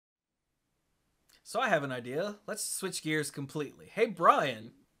So I have an idea. Let's switch gears completely. Hey,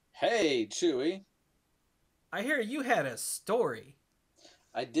 Brian, Hey, Chewie. I hear you had a story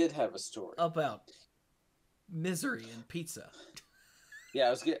I did have a story. about misery and pizza. Yeah, I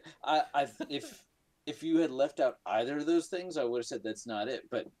was get. If you had left out either of those things, I would have said that's not it.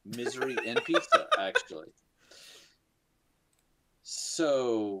 But misery and pizza, actually.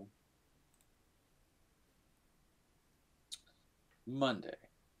 So Monday,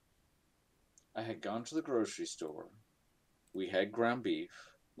 I had gone to the grocery store. We had ground beef.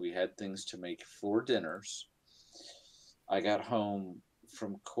 We had things to make for dinners. I got home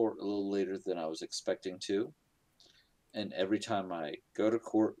from court a little later than I was expecting to, and every time I go to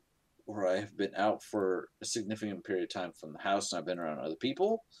court where I have been out for a significant period of time from the house and I've been around other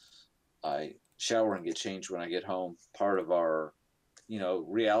people, I shower and get changed when I get home. Part of our,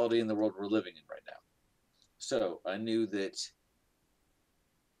 reality in the world we're living in right now. So I knew that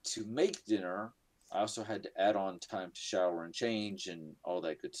to make dinner, I also had to add on time to shower and change and all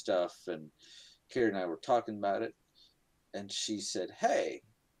that good stuff. And Carrie and I were talking about it, and she said, "Hey,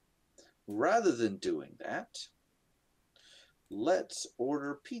 rather than doing that, let's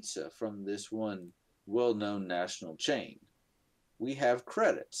order pizza from this one well known national chain. We have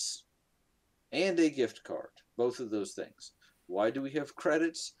credits and a gift card, both of those things. Why do we have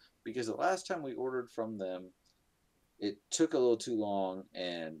credits? Because the last time we ordered from them, it took a little too long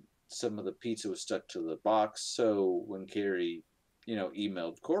and some of the pizza was stuck to the box. So when Carrie,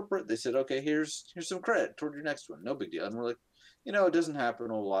 emailed corporate, they said, okay, here's some credit toward your next one. No big deal. And we're like, it doesn't happen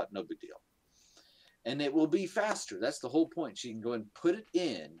a lot. No big deal. And it will be faster. That's the whole point. She can go and put it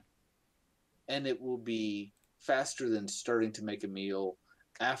in, and it will be faster than starting to make a meal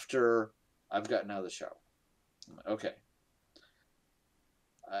after I've gotten out of the shower. Okay.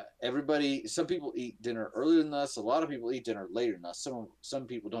 Everybody, some people eat dinner earlier than us. A lot of people eat dinner later than us. Some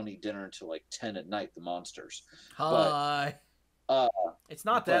people don't eat dinner until like 10 at night. The monsters, but Hi. uh, It's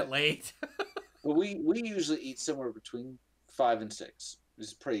not that but late. but we usually eat somewhere between 5 and 6. This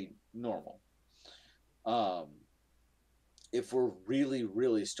is pretty normal. Um, if we're really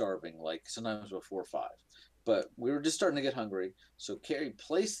really starving, like sometimes before 5. But we were just starting to get hungry, so Carrie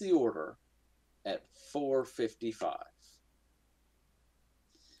placed the order at 4:55,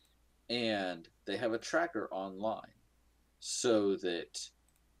 and they have a tracker online so that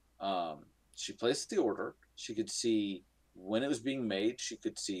she placed the order. She could see when it was being made. She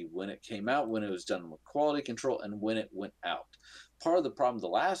could see when it came out, when it was done with quality control, and when it went out. Part of the problem the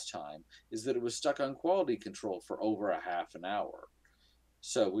last time is that it was stuck on quality control for over a half an hour.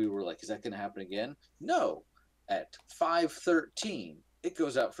 So we were like, is that going to happen again? No. At 5:13, it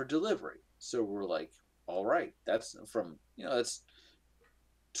goes out for delivery. So we're like, all right, that's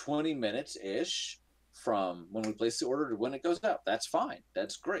 20 minutes ish from when we place the order to when it goes out. That's fine.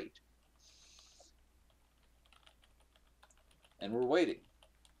 That's great. And we're waiting.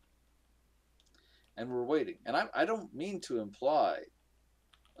 And we're waiting. And I don't mean to imply,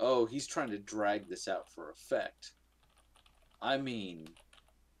 oh, he's trying to drag this out for effect. I mean,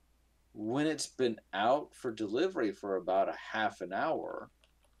 when it's been out for delivery for about a half an hour,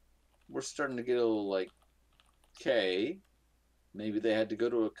 we're starting to get a little like, okay, maybe they had to go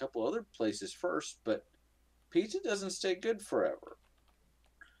to a couple other places first, but pizza doesn't stay good forever.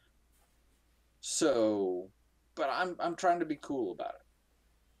 So, but I'm trying to be cool about it.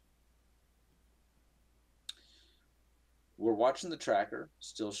 We're watching the tracker,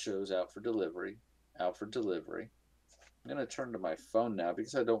 still shows out for delivery, out for delivery. I'm going to turn to my phone now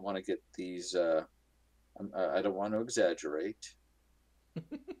because I don't want to get these, I don't want to exaggerate.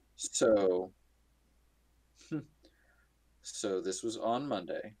 So, so this was on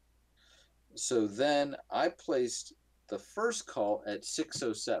Monday. So then I placed the first call at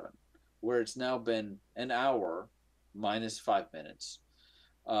 6:07, where it's now been an hour minus 5 minutes,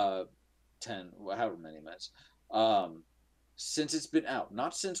 uh, 10, however many minutes, um, since it's been out.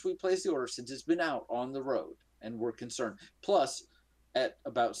 Not since we placed the order, since it's been out on the road, and we're concerned. Plus, at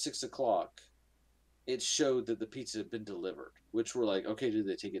about 6 o'clock, it showed that the pizza had been delivered, which we're like, okay, did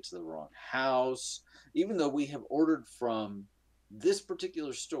they take it to the wrong house? Even though we have ordered from this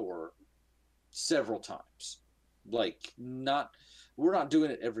particular store several times. Like, we're not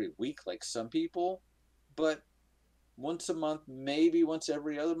doing it every week like some people, but once a month, maybe once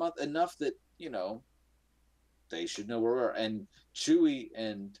every other month, enough that, they should know where we are. And Chewie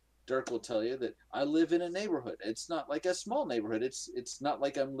and Dirk will tell you that I live in a neighborhood. It's not like a small neighborhood. It's not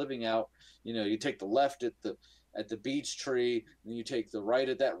like I'm living out. You take the left at the beech tree, and you take the right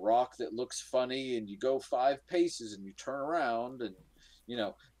at that rock that looks funny, and you go 5 paces, and you turn around, and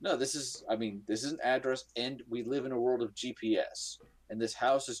no, this is an address, and we live in a world of GPS, and this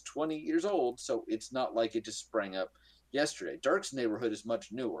house is 20 years old, so it's not like it just sprang up yesterday. Dirk's neighborhood is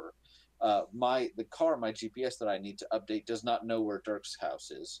much newer. My GPS that I need to update does not know where Dirk's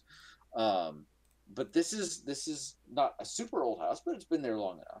house is. But this is not a super old house, but it's been there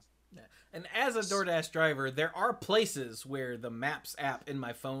long enough. Yeah. And as a DoorDash driver, there are places where the Maps app in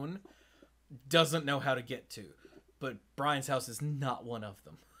my phone doesn't know how to get to, but Brian's house is not one of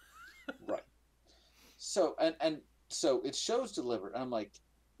them. Right. So and so it shows delivered. And I'm like,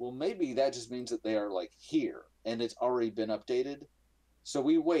 well, maybe that just means that they are like here and it's already been updated. So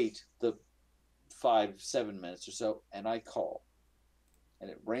we wait the 5-7 minutes or so, and I call, and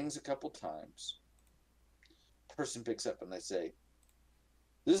it rings a couple times. Person picks up and they say,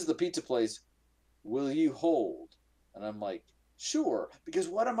 "This is the pizza place. Will you hold?" And I'm like, "Sure," because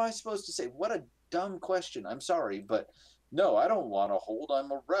what am I supposed to say? What a dumb question. I'm sorry, but no, I don't want to hold.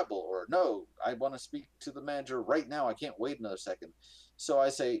 I'm a rebel. Or no, I want to speak to the manager right now. I can't wait another second. So I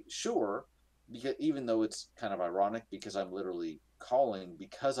say, "Sure," because even though it's kind of ironic because I'm literally calling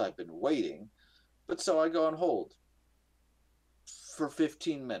because I've been waiting. But so I go on hold for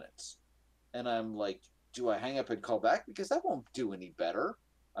 15 minutes. And I'm like, do I hang up and call back? Because that won't do any better.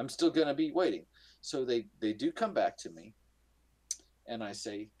 I'm still going to be waiting. So they do come back to me. And I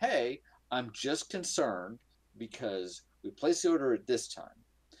say, hey, I'm just concerned because we placed the order at this time.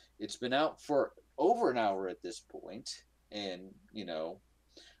 It's been out for over an hour at this point. And,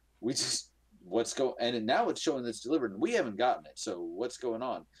 we just, and now it's showing that it's delivered and we haven't gotten it. So what's going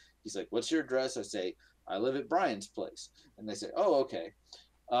on? He's like, what's your address? I say, I live at Brian's place. And they say, oh, okay.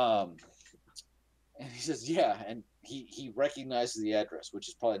 And he says, yeah. And he recognizes the address, which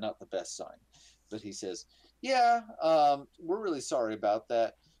is probably not the best sign. But he says, yeah, we're really sorry about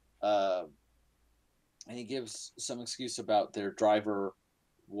that. And he gives some excuse about their driver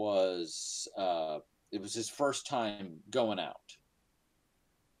was, it was his first time going out.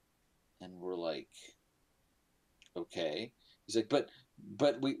 And we're like, okay. He's like, but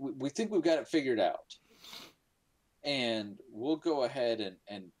we think we've got it figured out. And we'll go ahead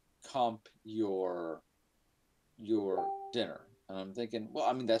and comp your dinner. And I'm thinking, well,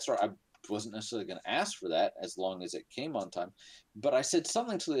 I mean, that's right. I wasn't necessarily going to ask for that as long as it came on time. But I said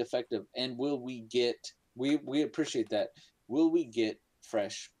something to the effect of, and will we get, we appreciate that. Will we get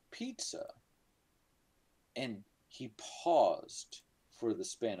fresh pizza? And he paused for the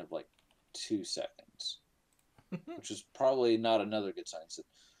span of like 2 seconds, which is probably not another good sign. He said,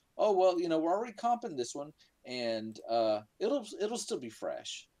 oh, well, we're already comping this one and it'll still be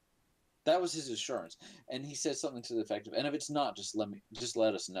fresh. That was his assurance. And he said something to the effect of, and if it's not, just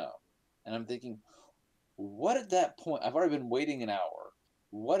let us know. And I'm thinking, what at that point, I've already been waiting an hour.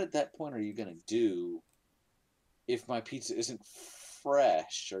 What at that point are you going to do if my pizza isn't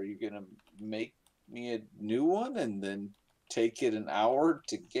fresh? Are you going to make me a new one and then take it an hour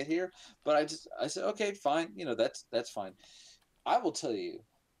to get here? But I said, okay, fine. That's fine. I will tell you,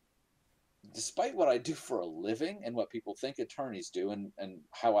 despite what I do for a living and what people think attorneys do and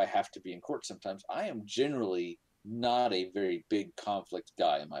how I have to be in court sometimes, I am generally not a very big conflict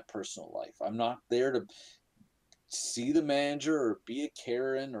guy in my personal life. I'm not there to see the manager or be a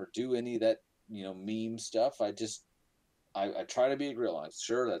Karen or do any of that, meme stuff. I try to be agreeable.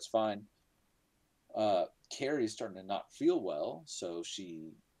 Sure, that's fine. Carrie's starting to not feel well, so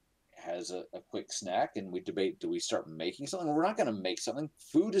she has a quick snack, and we debate, do we start making something? We're not going to make something.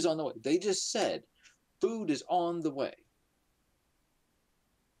 Food is on the way. They just said food is on the way.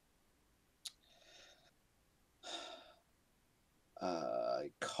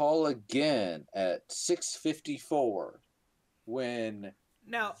 I call again at 6:54 when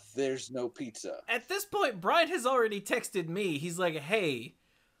now there's no pizza. At this point, Brian has already texted me. He's like, hey,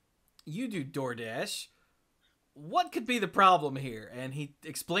 you do DoorDash. What could be the problem here? And he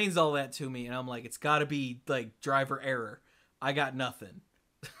explains all that to me, and I'm like, it's got to be like driver error. I got nothing.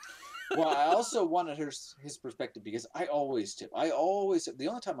 Well, I also wanted his perspective because I always tip. The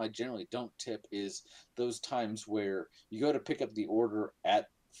only time I generally don't tip is those times where you go to pick up the order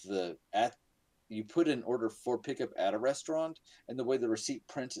you put an order for pickup at a restaurant, and the way the receipt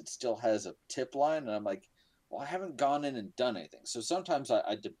prints, it still has a tip line, and I'm like, well, I haven't gone in and done anything. So sometimes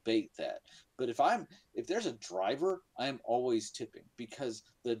I debate that. But if there's a driver, I am always tipping because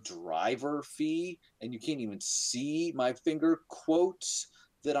the driver fee, and you can't even see my finger quotes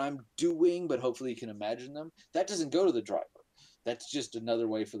that I'm doing, but hopefully you can imagine them. That doesn't go to the driver. That's just another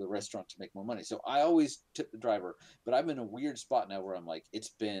way for the restaurant to make more money. So I always tip the driver, but I'm in a weird spot now where I'm like, it's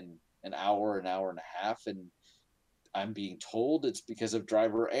been an hour and a half, and I'm being told it's because of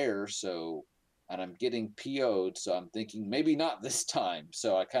driver error. And I'm getting PO'd, so I'm thinking maybe not this time.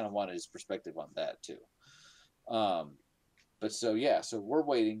 So I kind of wanted his perspective on that too. But so yeah, so we're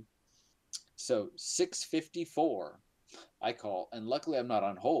waiting. So 6:54, I call, and luckily I'm not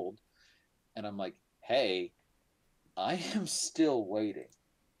on hold. And I'm like, hey, I am still waiting.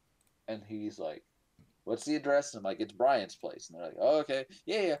 And he's like, what's the address? And I'm like, it's Brian's place. And they're like, oh, okay.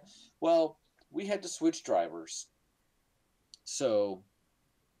 Yeah, yeah. Well, we had to switch drivers. So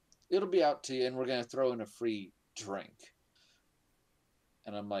it'll be out to you, and we're going to throw in a free drink.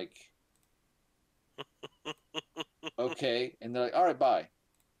 And I'm like, okay. And they're like, all right, bye.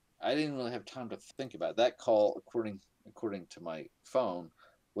 I didn't really have time to think about it. That call, according to my phone,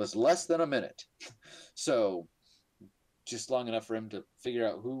 was less than a minute. So just long enough for him to figure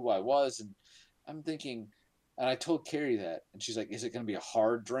out who I was. And I'm thinking, and I told Carrie that, and she's like, is it going to be a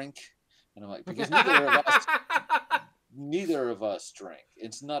hard drink? And I'm like, because neither of us drink.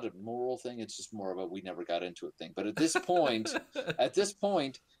 It's not a moral thing. It's just more of a we never got into it thing. But at this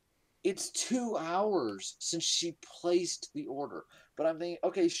point, it's 2 hours since she placed the order. But I'm thinking,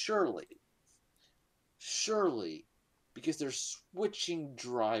 okay, surely, because they're switching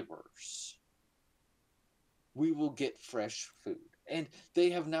drivers, we will get fresh food. And they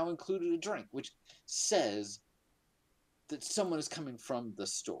have now included a drink, which says that someone is coming from the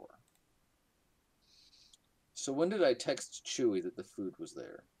store. So when did I text Chewie that the food was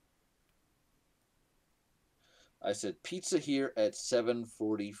there? I said, pizza here at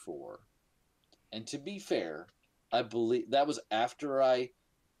 7:44. And to be fair, I believe that was after I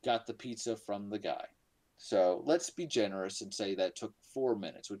got the pizza from the guy. So let's be generous and say that took 4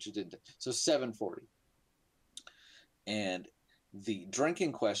 minutes, which it didn't. So 7:40. And the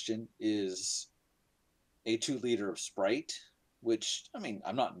drinking question is a 2-liter of Sprite, which, I mean,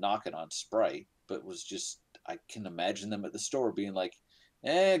 I'm not knocking on Sprite, but was just, I can imagine them at the store being like,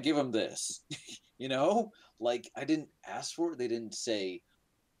 give them this. You know? Like, I didn't ask for it. They didn't say,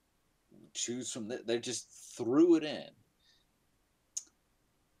 choose from this. They just threw it in.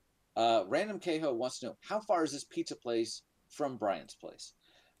 Random Keho wants to know, how far is this pizza place from Brian's place?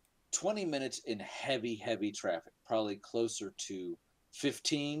 20 minutes in heavy traffic, probably closer to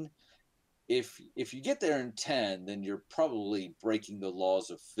 15. If you get there in 10, then you're probably breaking the laws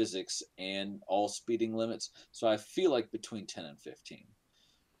of physics and all speeding limits. So I feel like between 10 and 15.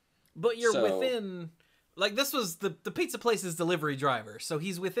 But you're within, like, this was the pizza place's delivery driver, so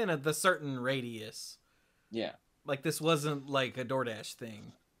he's within the certain radius. Yeah. Like, this wasn't like a DoorDash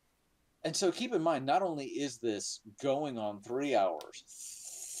thing. And so keep in mind, not only is this going on 3 hours,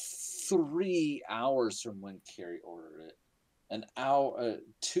 3 hours from when Carrie ordered it, an hour,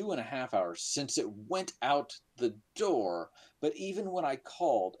 2.5 hours since it went out the door. But even when I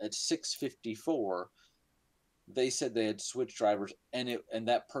called at 6:54, they said they had switched drivers, and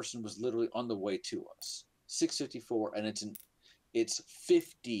that person was literally on the way to us. 6:54, and it's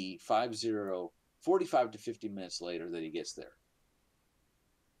 45 to 50 minutes later that he gets there.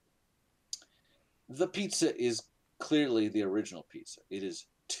 The pizza is clearly the original pizza. It is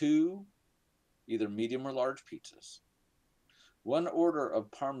 2 either medium or large pizzas, 1 order of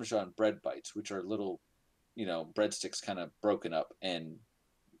Parmesan bread bites, which are little, breadsticks kind of broken up. And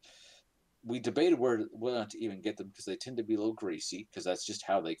we debated whether not to even get them because they tend to be a little greasy, because that's just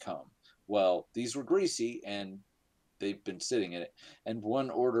how they come. Well, these were greasy, and they've been sitting in it. And 1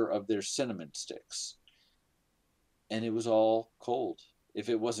 order of their cinnamon sticks. And it was all cold. If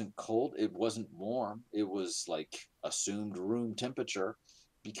it wasn't cold, it wasn't warm. It was like assumed room temperature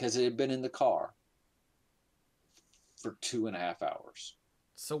because it had been in the car for 2.5 hours.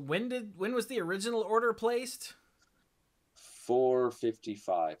 So when was the original order placed?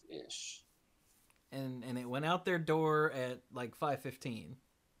 4:55-ish. And it went out their door at like 5:15.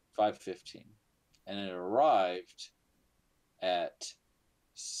 5:15. And it arrived at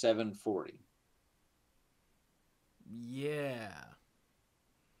 7:40. Yeah.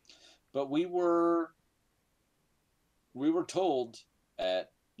 But we were told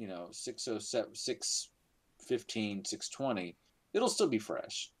at 6:07, 6:15, 6:20, it'll still be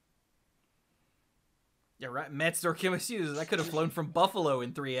fresh. Yeah, right. Metzler Kimasu's. I could have flown from Buffalo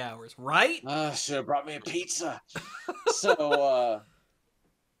in 3 hours, right? Should have brought me a pizza. So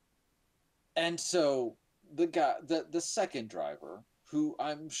and so the guy, the second driver, who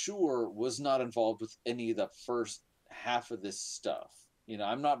I'm sure was not involved with any of the first half of this stuff.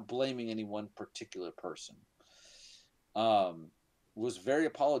 I'm not blaming any one particular person. Was very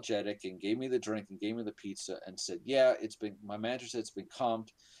apologetic and gave me the drink and gave me the pizza and said, yeah, my manager said it's been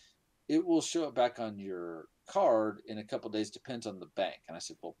comped. It will show it back on your card in a couple of days, depends on the bank. And I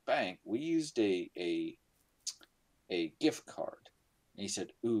said, well, bank, we used a gift card. And he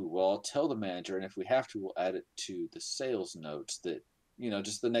said, ooh, well, I'll tell the manager, and if we have to, we'll add it to the sales notes that,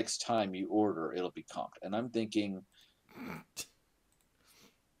 just the next time you order, it'll be comped. And I'm thinking,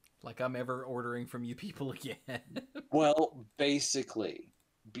 Like I'm ever ordering from you people again. Well, basically,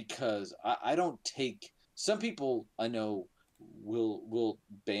 because I don't take some people I know will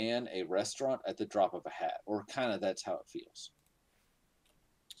ban a restaurant at the drop of a hat, or kind of that's how it feels.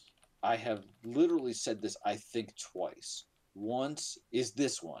 I have literally said this, I think, twice. Once is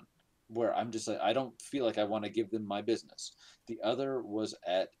this one, where I'm just like, I don't feel like I want to give them my business. The other was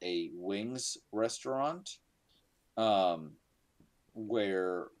at a wings restaurant, um,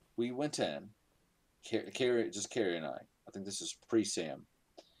 where we went in, Carrie and I. I think this is pre Sam,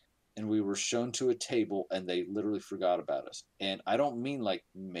 and we were shown to a table, and they literally forgot about us. And I don't mean like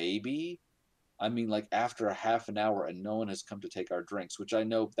maybe, I mean, like after a half an hour and no one has come to take our drinks, which I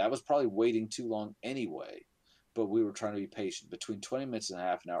know that was probably waiting too long anyway, but we were trying to be patient. Between 20 minutes and a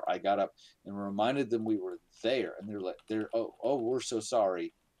half an hour, I got up and reminded them we were there, and oh, we're so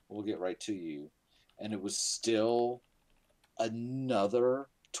sorry. We'll get right to you. And it was still another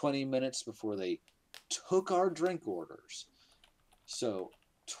 20 minutes before they took our drink orders. So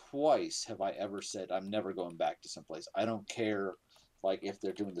twice have I ever said I'm never going back to someplace. I don't care like if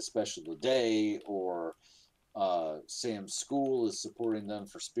they're doing the special today or Sam's school is supporting them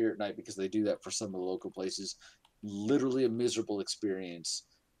for Spirit Night because they do that for some of the local places. Literally a miserable experience,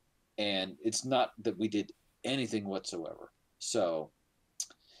 and it's not that we did anything whatsoever. So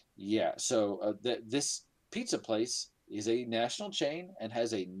yeah, so this pizza place is a national chain and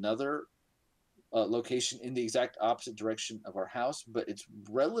has another location in the exact opposite direction of our house, but it's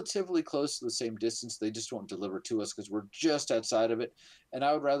relatively close to the same distance. They just won't deliver to us because we're just outside of it. And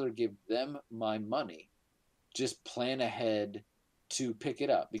I would rather give them my money, just plan ahead to pick it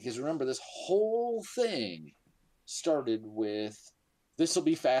up. Because remember, this whole thing started with this will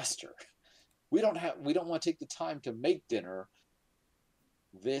be faster. We don't want to take the time to make dinner.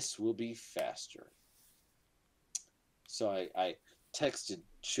 This will be faster. So I texted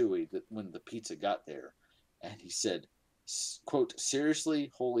Chewie that when the pizza got there, and he said, "quote seriously,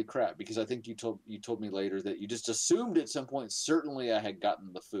 holy crap!" Because I think you told me later that you just assumed at some point certainly I had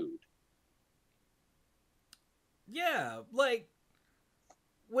gotten the food. Yeah, like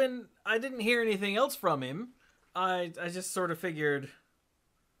when I didn't hear anything else from him, I just sort of figured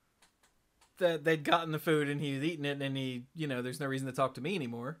that they'd gotten the food and he had eaten it, and he, there's no reason to talk to me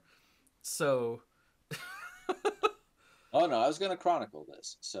anymore. So oh no, I was going to chronicle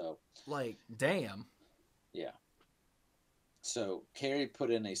this. So like, damn. Yeah. So Carrie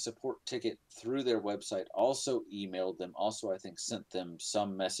put in a support ticket through their website, also emailed them, also I think sent them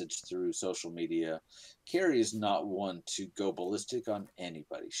some message through social media. Carrie is not one to go ballistic on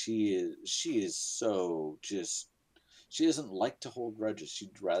anybody. She is so just, she doesn't like to hold grudges.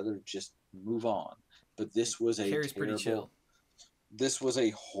 She'd rather just move on. But this was a Carrie's pretty chill. This was a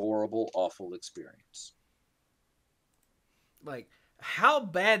horrible, awful experience. Like, how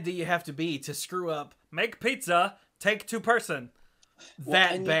bad do you have to be to screw up, make pizza, take 2 person?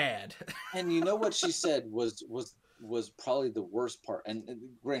 That bad. And you know what she said was probably the worst part, and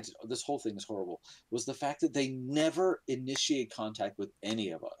granted, this whole thing is horrible, was the fact that they never initiate contact with any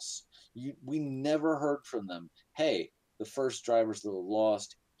of us. We never heard from them. Hey, the first driver's a little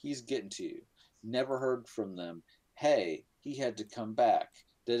lost. He's getting to you. Never heard from them. Hey, he had to come back.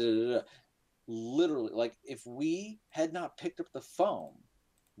 Da, da, da, da. Literally, like, if we had not picked up the phone,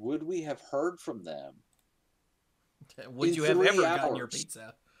 would we have heard from them? Would you have ever gotten your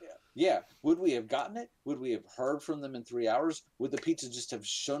pizza? Yeah. Would we have gotten it? Would we have heard from them in 3 hours? Would the pizza just have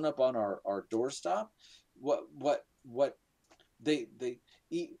shown up on our doorstep? What they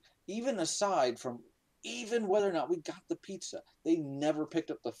even aside from even whether or not we got the pizza, they never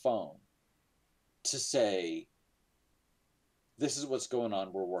picked up the phone to say, this is what's going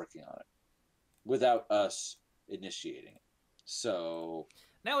on, we're working on it, without us initiating it. So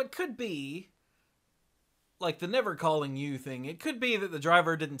now it could be like the never calling you thing. It could be that the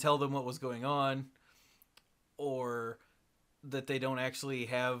driver didn't tell them what was going on, or that they don't actually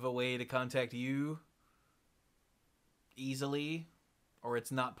have a way to contact you easily, or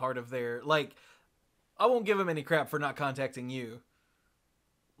it's not part of their, like, I won't give them any crap for not contacting you.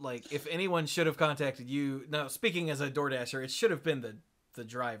 Like, if anyone should have contacted you, now speaking as a DoorDasher, it should have been the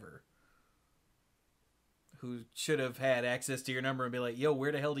driver who should have had access to your number and be like, yo,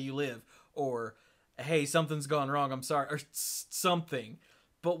 where the hell do you live? Or, hey, something's gone wrong, I'm sorry, or something.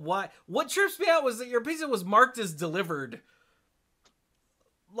 But why? What trips me out was that your pizza was marked as delivered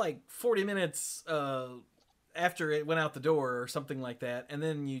like 40 minutes after it went out the door or something like that, and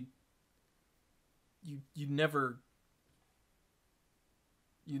then you never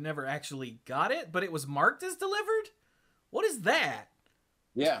actually got it, but it was marked as delivered? What is that?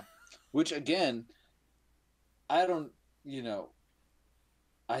 Yeah. Which again, I don't you know,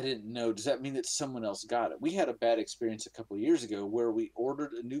 I didn't know. Does that mean that someone else got it? We had a bad experience a couple of years ago where we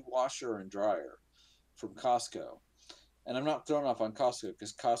ordered a new washer and dryer from Costco. And I'm not thrown off on Costco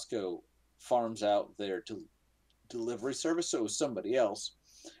because Costco farms out their delivery service, so it was somebody else.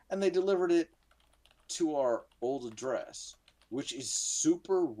 And they delivered it to our old address, which is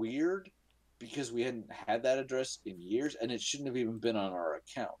super weird because we hadn't had that address in years and it shouldn't have even been on our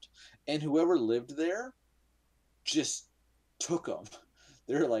account. And whoever lived there just took them.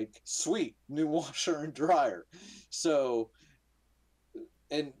 They're like, sweet, new washer and dryer. So,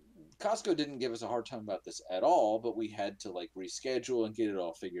 and Costco didn't give us a hard time about this at all, but we had to like reschedule and get it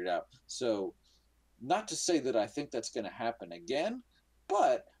all figured out. So, not to say that I think that's going to happen again,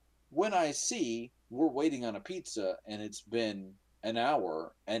 but when I see we're waiting on a pizza and it's been an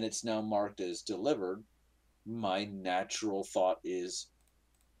hour and it's now marked as delivered, my natural thought is,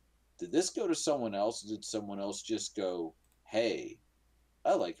 did this go to someone else? Did someone else just go, hey,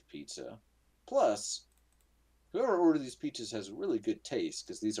 I like pizza? Plus, whoever ordered these pizzas has really good taste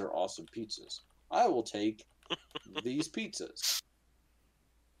because these are awesome pizzas. I will take these pizzas.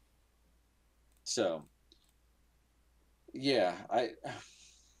 So, yeah,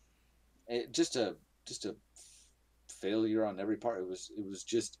 just a failure on every part. It was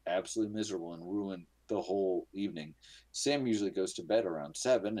just absolutely miserable and ruined the whole evening. Sam usually goes to bed around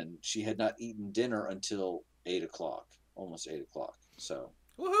 7, and she had not eaten dinner until 8 o'clock, almost 8 o'clock. So,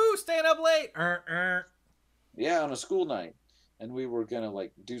 woohoo, staying up late. Yeah, on a school night, and we were gonna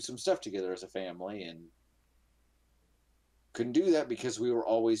like do some stuff together as a family, and couldn't do that because we were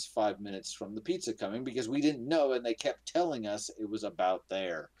always 5 minutes from the pizza coming because we didn't know, and they kept telling us it was about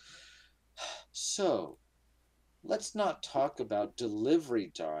there. So, let's not talk about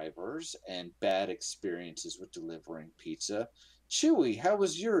delivery drivers and bad experiences with delivering pizza. Chewie, how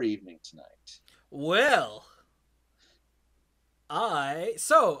was your evening tonight? Well,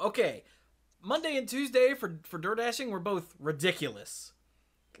 okay. Monday and Tuesday for DoorDashing were both ridiculous.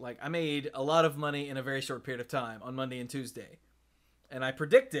 Like, I made a lot of money in a very short period of time on Monday and Tuesday. And I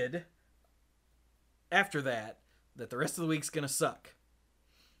predicted after that the rest of the week's gonna suck.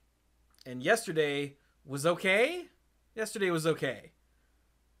 And yesterday was okay. Yesterday was okay.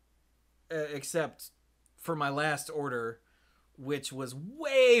 Except for my last order, which was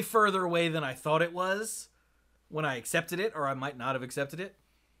way further away than I thought it was when I accepted it, or I might not have accepted it.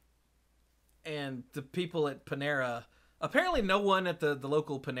 And the people at Panera, apparently no one at the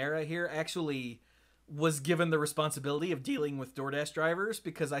local Panera here actually was given the responsibility of dealing with DoorDash drivers,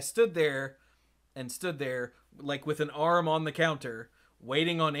 because I stood there like with an arm on the counter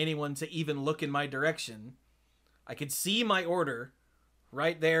waiting on anyone to even look in my direction. I could see my order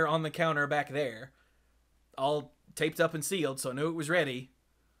right there on the counter back there, all taped up and sealed, so I knew it was ready.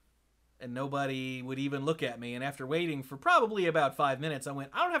 And nobody would even look at me. And after waiting for probably about 5 minutes, I went,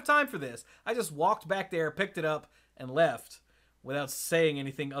 I don't have time for this. I just walked back there, picked it up, and left without saying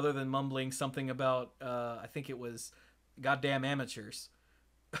anything other than mumbling something about, I think it was goddamn amateurs.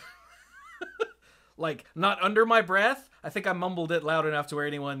 Like, not under my breath. I think I mumbled it loud enough to where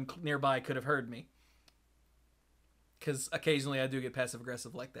anyone nearby could have heard me. Because occasionally I do get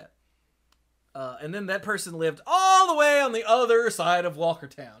passive-aggressive like that. And then that person lived all the way on the other side of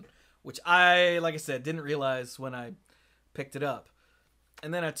Walkertown, which I, like I said, didn't realize when I picked it up.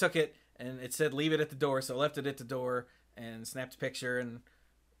 And then I took it, and it said leave it at the door, so I left it at the door and snapped a picture and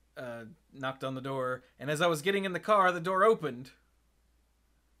knocked on the door. And as I was getting in the car, the door opened.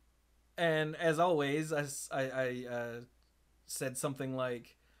 And as always, I said something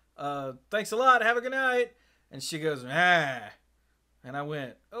like, thanks a lot, have a good night. And she goes, ah. And I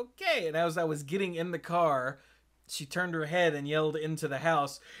went, okay. And as I was getting in the car, she turned her head and yelled into the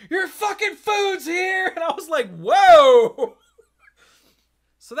house, your fucking food's here! And I was like, whoa!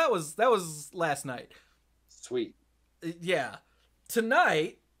 So that was last night. Sweet. Yeah.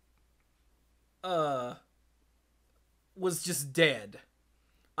 Tonight, was just dead.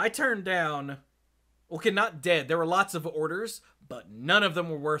 I turned down, okay, not dead. There were lots of orders, but none of them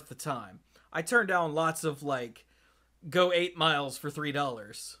were worth the time. I turned down lots of, like, go 8 miles for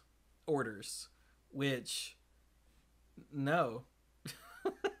 $3 orders, which, no.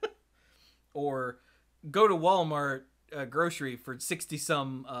 Or go to Walmart grocery for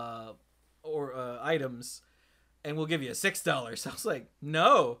 60-some items, and we'll give you $6. I was like,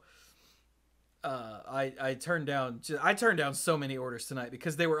 no. I turned down so many orders tonight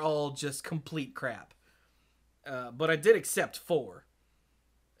because they were all just complete crap. But I did accept 4.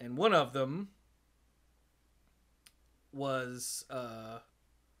 And one of them was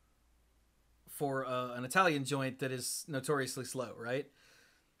for an Italian joint that is notoriously slow, right?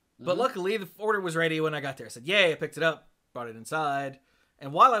 Mm-hmm. But luckily the order was ready when I got there. I said, yay, I picked it up. brought it inside.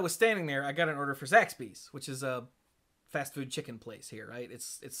 And while I was standing there, I got an order for Zaxby's, which is a fast food chicken place here, right?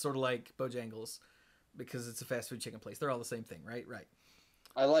 It's sort of like Bojangles because it's a fast food chicken place. They're all the same thing, right? Right.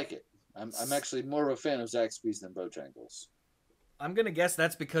 I like it. I'm actually more of a fan of Zaxby's than Bojangles. I'm gonna guess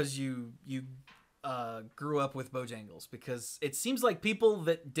that's because you grew up with Bojangles, because it seems like people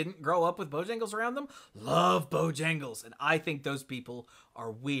that didn't grow up with Bojangles around them love Bojangles, and I think those people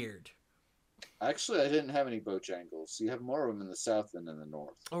are weird. Actually, I didn't have any Bojangles. You have more of them in the South than in the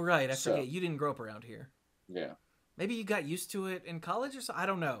North. Oh, right. I forget. You didn't grow up around here. Yeah. Maybe you got used to it in college or something. I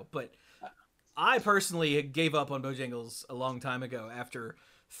don't know. But I personally gave up on Bojangles a long time ago after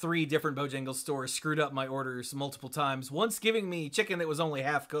 3 different Bojangles stores screwed up my orders multiple times, once giving me chicken that was only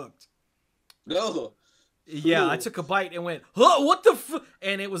half cooked. No. Yeah, I took a bite and went, "Huh, what the f-"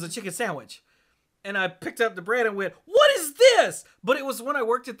 And it was a chicken sandwich. And I picked up the bread and went, "What is this?" But it was when I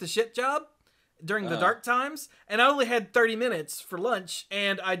worked at the shit job during the dark times, and I only had 30 minutes for lunch,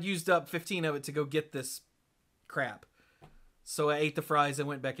 and I'd used up 15 of it to go get this crap. So I ate the fries and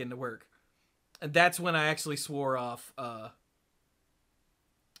went back into work. And that's when I actually swore off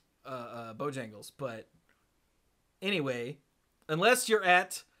Bojangles. But anyway, unless you're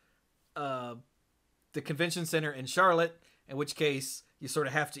at the convention center in Charlotte, in which case you sort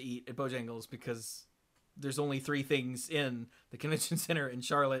of have to eat at Bojangles because there's only 3 things in the convention center in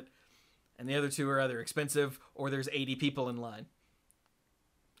Charlotte, and the other 2 are either expensive or there's 80 people in line.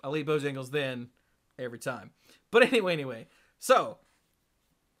 I'll eat Bojangles then every time. But anyway, so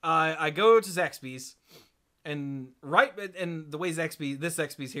I go to Zaxby's, and the way this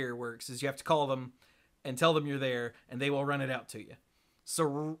Zaxby's here works is you have to call them and tell them you're there, and they will run it out to you.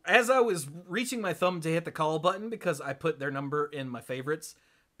 So as I was reaching my thumb to hit the call button, because I put their number in my favorites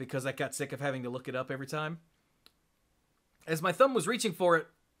because I got sick of having to look it up every time, as my thumb was reaching for it,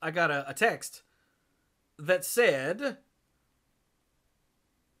 I got a text that said,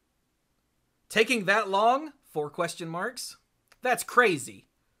 "Taking that long? 4 question marks. That's crazy."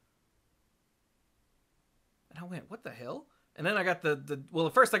 And I went, "What the hell?" And then I got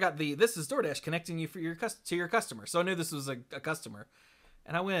at first I got "This is DoorDash connecting you to your customer." So I knew this was a customer.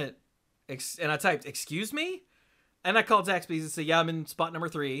 And I went, and I typed, "Excuse me?" And I called Zaxby's and said, "Yeah, I'm in spot number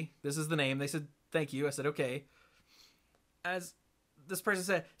 3. This is the name." They said, "Thank you." I said, "Okay." As this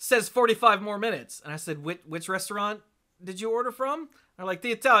person says 45 more minutes. And I said, which restaurant did you order from? They're like,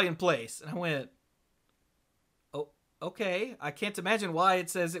 "The Italian place." And I went, "Oh, okay. I can't imagine why it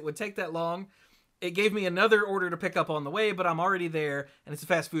says it would take that long. It gave me another order to pick up on the way, but I'm already there, and it's a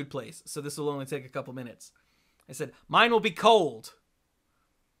fast food place, so this will only take a couple minutes." I said, "Mine will be cold."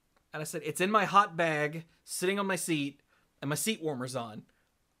 And I said, "It's in my hot bag, sitting on my seat, and my seat warmer's on.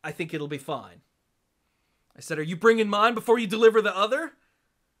 I think it'll be fine." I said, "Are you bringing mine before you deliver the other?"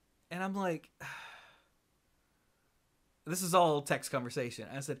 And I'm like, this is all text conversation.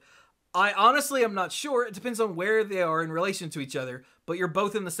 And I said, "I honestly am not sure. It depends on where they are in relation to each other, but you're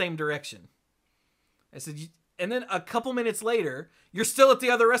both in the same direction." I said, and then a couple minutes later, "You're still at the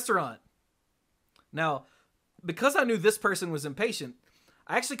other restaurant." Now, because I knew this person was impatient,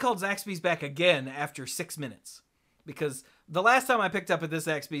 I actually called Zaxby's back again after 6 minutes. Because the last time I picked up at this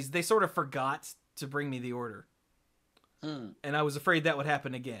Zaxby's, they sort of forgot to bring me the order. And I was afraid that would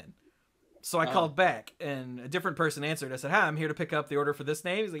happen again. So I called back, and a different person answered. I said, "Hi, I'm here to pick up the order for this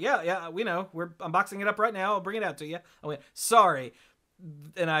name." He's like, yeah, we know. I'm boxing it up right now. I'll bring it out to you." I went, "Sorry."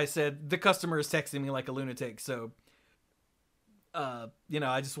 And I said, "The customer is texting me like a lunatic, so, I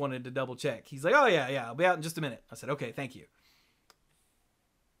just wanted to double check." He's like, "Oh, yeah, I'll be out in just a minute." I said, "Okay, thank you."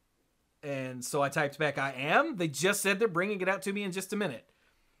 And so I typed back, "I am. They just said they're bringing it out to me in just a minute."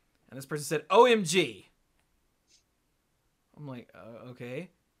 And this person said, "OMG." I'm like,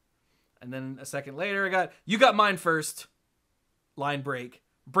 okay. And then a second later, I got, "You got mine first. Line break.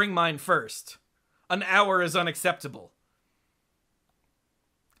 Bring mine first. An hour is unacceptable."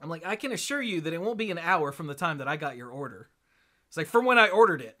 I'm like, "I can assure you that it won't be an hour from the time that I got your order." It's like, "From when I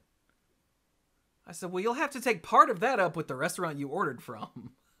ordered it." I said, "Well, you'll have to take part of that up with the restaurant you ordered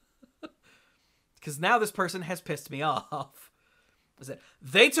from." Because now this person has pissed me off. I said,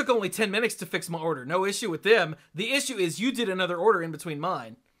 "They took only 10 minutes to fix my order. No issue with them. The issue is you did another order in between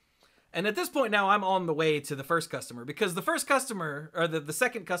mine." And at this point now, I'm on the way to the first customer. Because the first customer, or the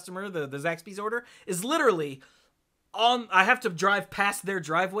second customer, the Zaxby's order, is literally I have to drive past their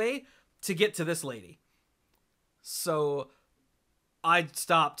driveway to get to this lady. So I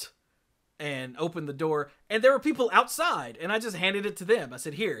stopped and opened the door, and there were people outside, and I just handed it to them. I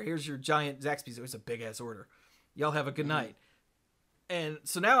said, here's your giant Zaxby's." It was a big-ass order. "Y'all have a good night." And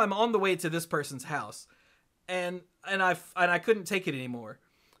so now I'm on the way to this person's house, and I couldn't take it anymore.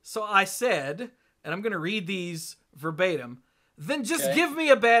 So I said, and I'm going to read these verbatim, then just Okay. give me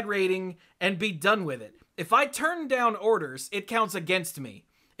a bad rating and be done with it. If I turn down orders, it counts against me.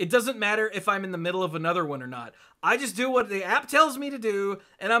 It doesn't matter if I'm in the middle of another one or not. I just do what the app tells me to do,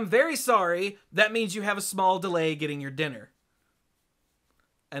 and I'm very sorry. That means you have a small delay getting your dinner.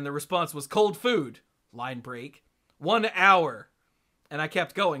 And the response was cold food. Line break. 1 hour. And I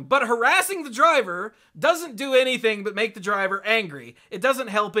kept going. But harassing the driver doesn't do anything but make the driver angry. It doesn't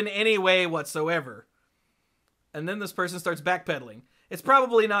help in any way whatsoever. And then this person starts backpedaling. It's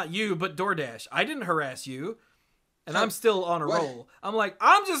probably not you, but DoorDash. I didn't harass you. And I'm still on a roll. I'm like,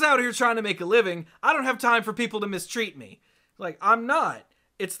 I'm just out here trying to make a living. I don't have time for people to mistreat me. Like, I'm not.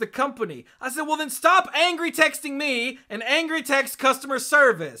 It's the company. I said, well, then stop angry texting me and angry text customer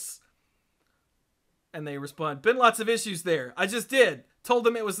service. And they respond, been lots of issues there. I just did. Told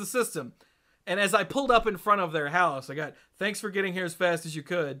them it was the system. And as I pulled up in front of their house, I got, thanks for getting here as fast as you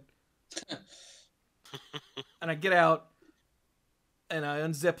could. And I get out and I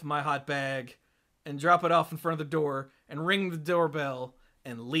unzip my hot bag and drop it off in front of the door and ring the doorbell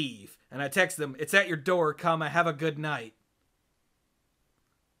and leave. And I text them, it's at your door, comma, have a good night.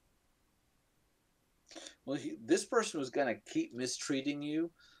 Well, this person was going to keep mistreating you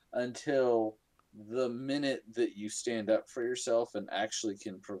until the minute that you stand up for yourself and actually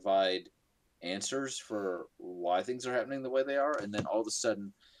can provide answers for why things are happening the way they are. And then all of a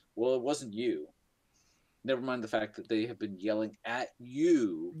sudden, well, it wasn't you. Never mind the fact that they have been yelling at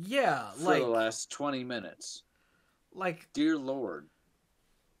you for the last 20 minutes. Like, dear Lord.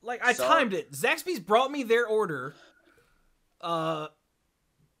 Like, I timed it. Zaxby's brought me their order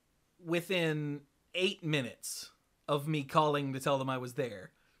within 8 minutes of me calling to tell them I was there.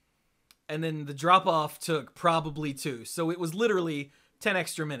 And then the drop-off took probably 2. So it was literally 10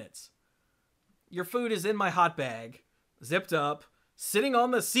 extra minutes. Your food is in my hot bag, zipped up, sitting on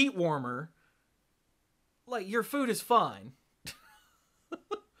the seat warmer. Like, your food is fine.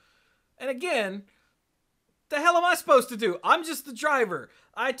 And again, the hell am I supposed to do? I'm just the driver.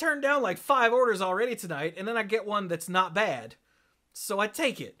 I turned down like 5 orders already tonight, and then I get one that's not bad. So I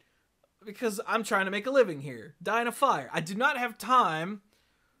take it. Because I'm trying to make a living here. Die in a fire. I do not have time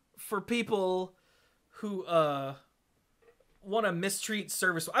for people who want to mistreat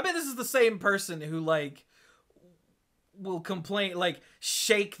service. I bet this is the same person who, like, will complain, like,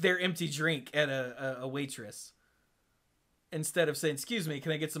 shake their empty drink at a waitress. Instead of saying, excuse me,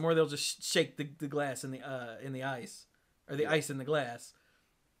 can I get some more? They'll just shake the glass in the ice. Or the ice in the glass.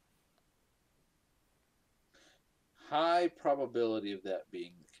 High probability of that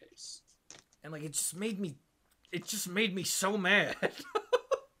being the case. And, like, it just made me so mad.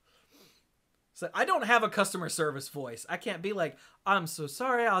 So I don't have a customer service voice. I can't be like, I'm so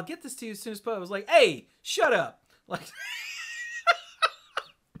sorry, I'll get this to you as soon as possible. I was like, hey, shut up. Like,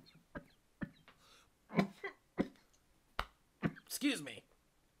 excuse me.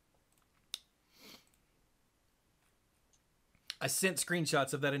 I sent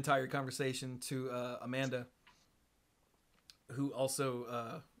screenshots of that entire conversation to Amanda, who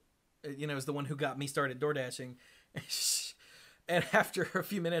also, is the one who got me started door dashing. And after a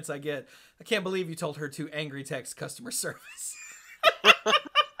few minutes, I can't believe you told her to angry text customer service.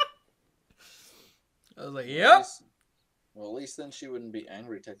 I was like, yep. Well, at least then she wouldn't be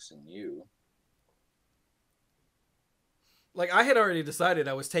angry texting you. Like, I had already decided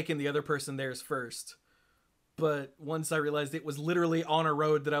I was taking the other person theirs first. But once I realized it was literally on a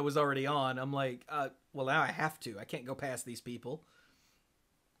road that I was already on, I'm like, well, now I have to. I can't go past these people.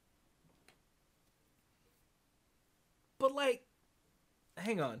 But, like,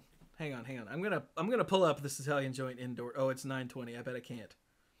 hang on. I'm gonna pull up this Italian joint indoor. Oh, it's 9:20. I bet I can't.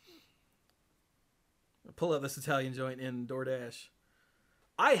 I'll pull up this Italian joint in DoorDash.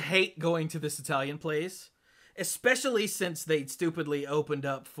 I hate going to this Italian place, especially since they stupidly opened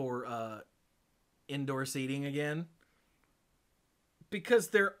up for indoor seating again. Because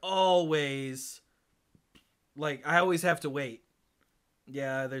they're always, like, I always have to wait.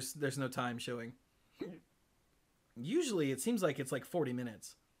 Yeah, there's no time showing. Usually it seems like it's like 40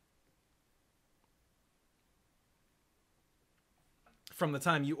 minutes. From the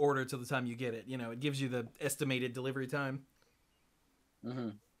time you order to the time you get it. You know, it gives you the estimated delivery time. Mm-hmm.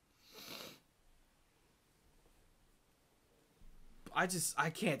 I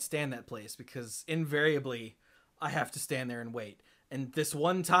can't stand that place because invariably I have to stand there and wait. And this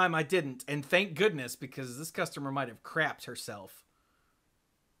one time I didn't. And thank goodness, because this customer might have crapped herself.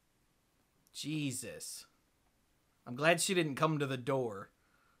 Jesus. I'm glad she didn't come to the door.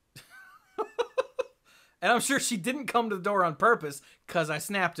 And I'm sure she didn't come to the door on purpose because I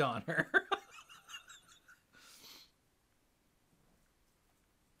snapped on her.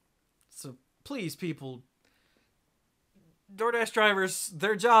 So please, people, DoorDash drivers,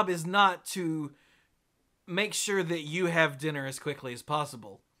 their job is not to make sure that you have dinner as quickly as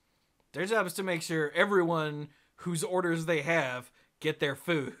possible. Their job is to make sure everyone whose orders they have get their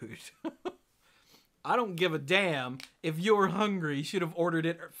food. I don't give a damn if you're hungry. You should have ordered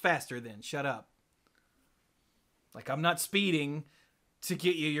it faster then. Shut up. Like, I'm not speeding to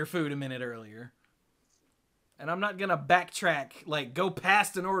get you your food a minute earlier. And I'm not going to backtrack, like, go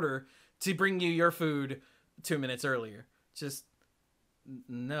past an order to bring you your food 2 minutes earlier. Just,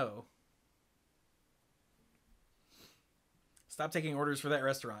 no. Stop taking orders for that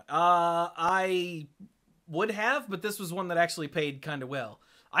restaurant. I would have, but this was one that actually paid kind of well.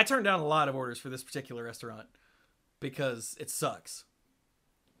 I turned down a lot of orders for this particular restaurant because it sucks.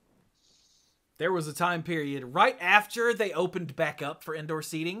 There was a time period right after they opened back up for indoor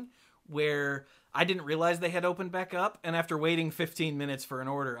seating where I didn't realize they had opened back up. And after waiting 15 minutes for an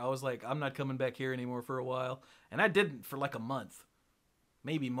order, I was like, I'm not coming back here anymore for a while. And I didn't for like a month,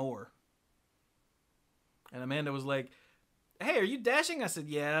 maybe more. And Amanda was like, hey, are you dashing? I said,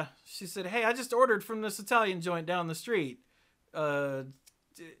 yeah. She said, hey, I just ordered from this Italian joint down the street. Do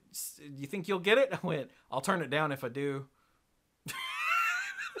you think you'll get it? I went, I'll turn it down if I do.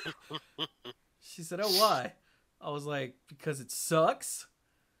 She said, oh, why? I was like, because it sucks.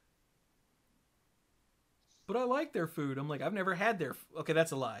 But I like their food. I'm like, I've never had their... Okay,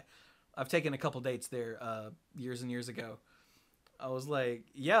 that's a lie. I've taken a couple dates there years and years ago. I was like,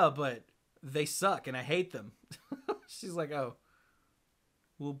 yeah, but they suck and I hate them. She's like, oh,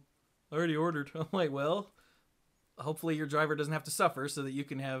 well, I already ordered. I'm like, well, hopefully your driver doesn't have to suffer so that you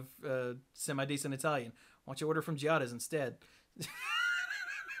can have semi-decent Italian. Why don't you order from Giada's instead?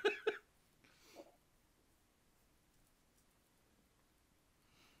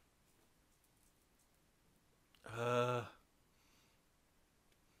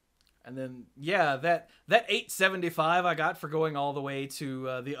 And then, yeah, that $8.75 I got for going all the way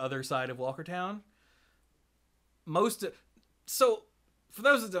to the other side of Walkertown. So, for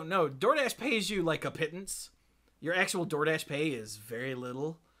those that don't know, DoorDash pays you like a pittance. Your actual DoorDash pay is very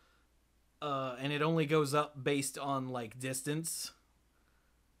little. And it only goes up based on like distance.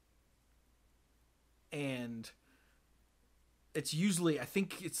 And it's usually, I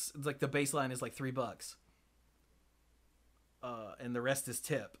think it's like the baseline is like $3. And the rest is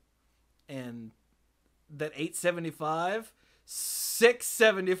tip. And that $8.75,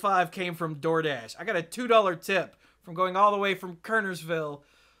 $6.75 came from DoorDash. I got a $2 tip from going all the way from Kernersville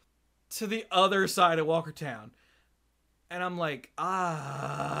to the other side of Walkertown. And I'm like,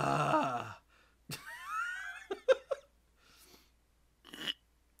 I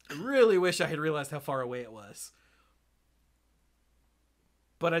really wish I had realized how far away it was.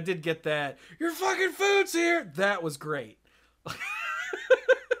 But I did get that, your fucking food's here. That was great.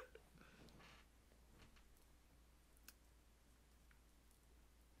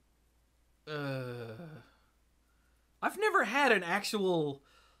 I've never had an actual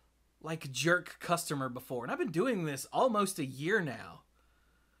like jerk customer before, and I've been doing this almost a year now.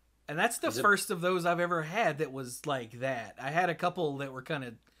 And that's the first of those I've ever had that was like that. I had a couple that were kind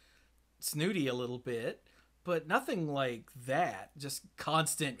of snooty a little bit, but nothing like that. Just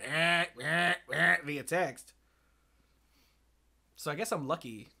constant via text. So I guess I'm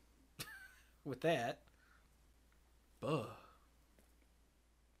lucky with that. Ugh.